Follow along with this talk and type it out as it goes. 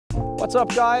What's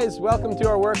up guys? Welcome to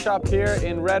our workshop here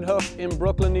in Red Hook in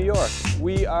Brooklyn, New York.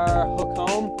 We are Hook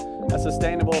Home, a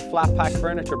sustainable flat pack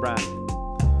furniture brand.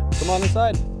 Come on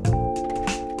inside.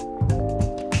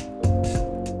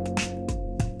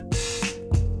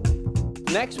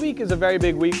 Next week is a very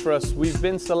big week for us. We've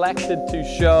been selected to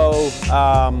show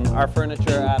our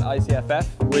furniture at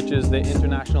ICFF, which is the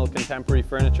International Contemporary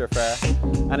Furniture Fair,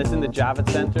 and it's in the Javits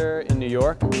Center in New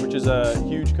York, which is a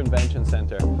huge convention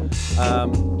center.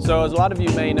 So as a lot of you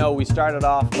may know, we started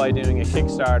off by doing a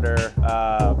Kickstarter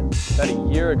about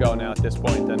a year ago now at this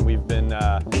point, and we've been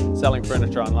selling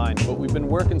furniture online. But we've been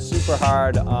working super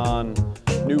hard on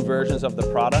new versions of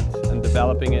the product and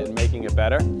developing it and making it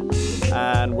better.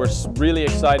 And we're really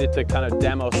excited to kind of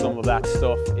demo some of that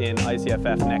stuff in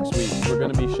ICFF next week. We're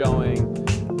going to be showing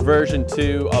version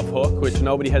 2 of Hook, which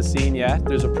nobody has seen yet.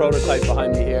 There's a prototype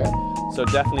behind me here, so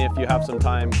definitely if you have some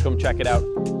time, come check it out.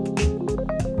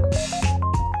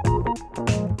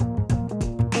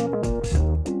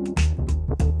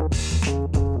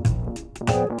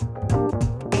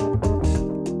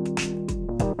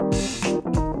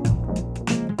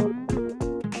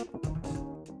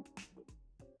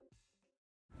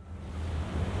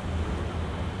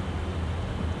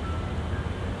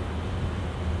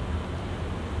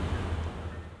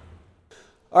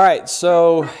 All right,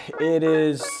 so it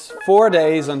is 4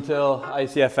 days until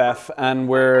ICFF and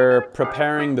we're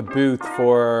preparing the booth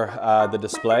for the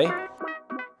display.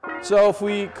 So if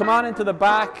we come on into the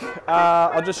back,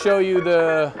 I'll just show you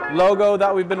the logo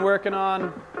that we've been working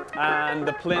on and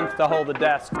the plinth to hold the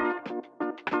desk.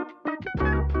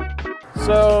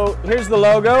 So here's the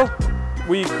logo.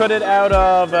 We cut it out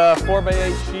of a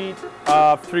 4x8 sheet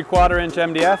of 3/4 inch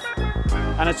MDF.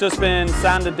 And it's just been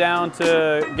sanded down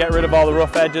to get rid of all the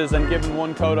rough edges and given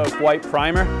one coat of white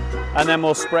primer, and then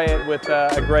we'll spray it with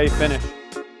a gray finish.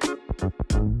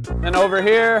 And over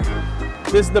here,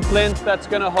 this is the plinth that's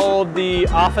going to hold the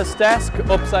office desk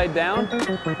upside down.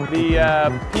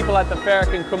 The people at the fair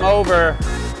can come over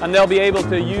and they'll be able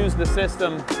to use the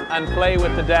system and play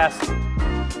with the desk.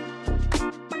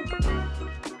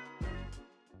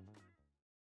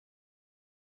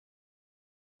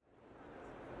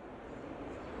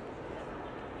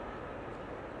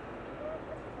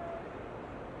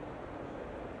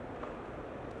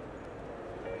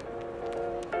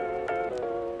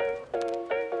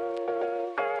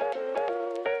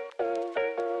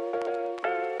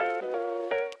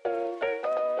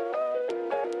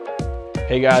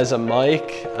 Hey guys, I'm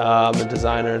Mike. I'm a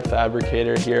designer and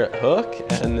fabricator here at Hook,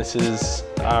 and this is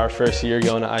our first year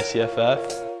going to ICFF.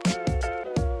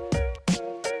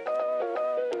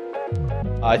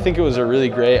 I think it was a really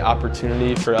great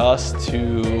opportunity for us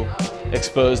to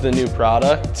expose the new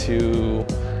product to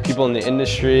people in the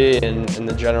industry and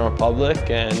the general public,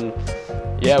 and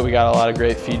yeah, we got a lot of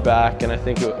great feedback, and I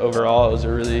think overall it was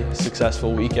a really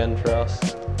successful weekend for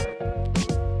us.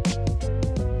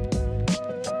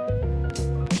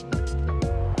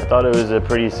 I thought it was a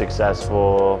pretty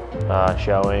successful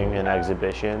showing and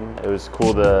exhibition. It was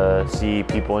cool to see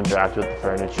people interact with the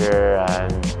furniture,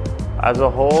 and as a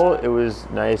whole it was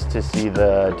nice to see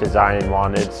the Design and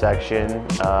Wanted section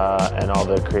and all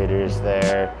the creators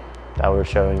there that were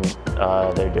showing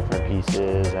their different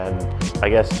pieces, and I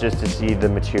guess just to see the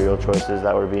material choices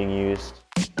that were being used.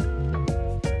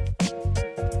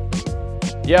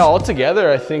 Yeah,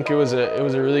 altogether I think it was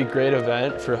a really great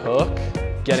event for Hook.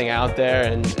 Getting out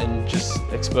there and just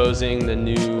exposing the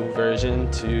new version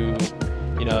to,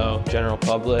 you know, general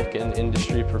public and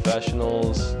industry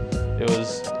professionals. It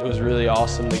was really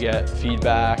awesome to get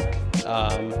feedback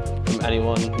from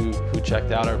anyone who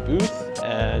checked out our booth,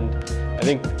 and I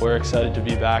think we're excited to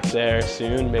be back there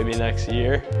soon, maybe next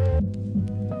year.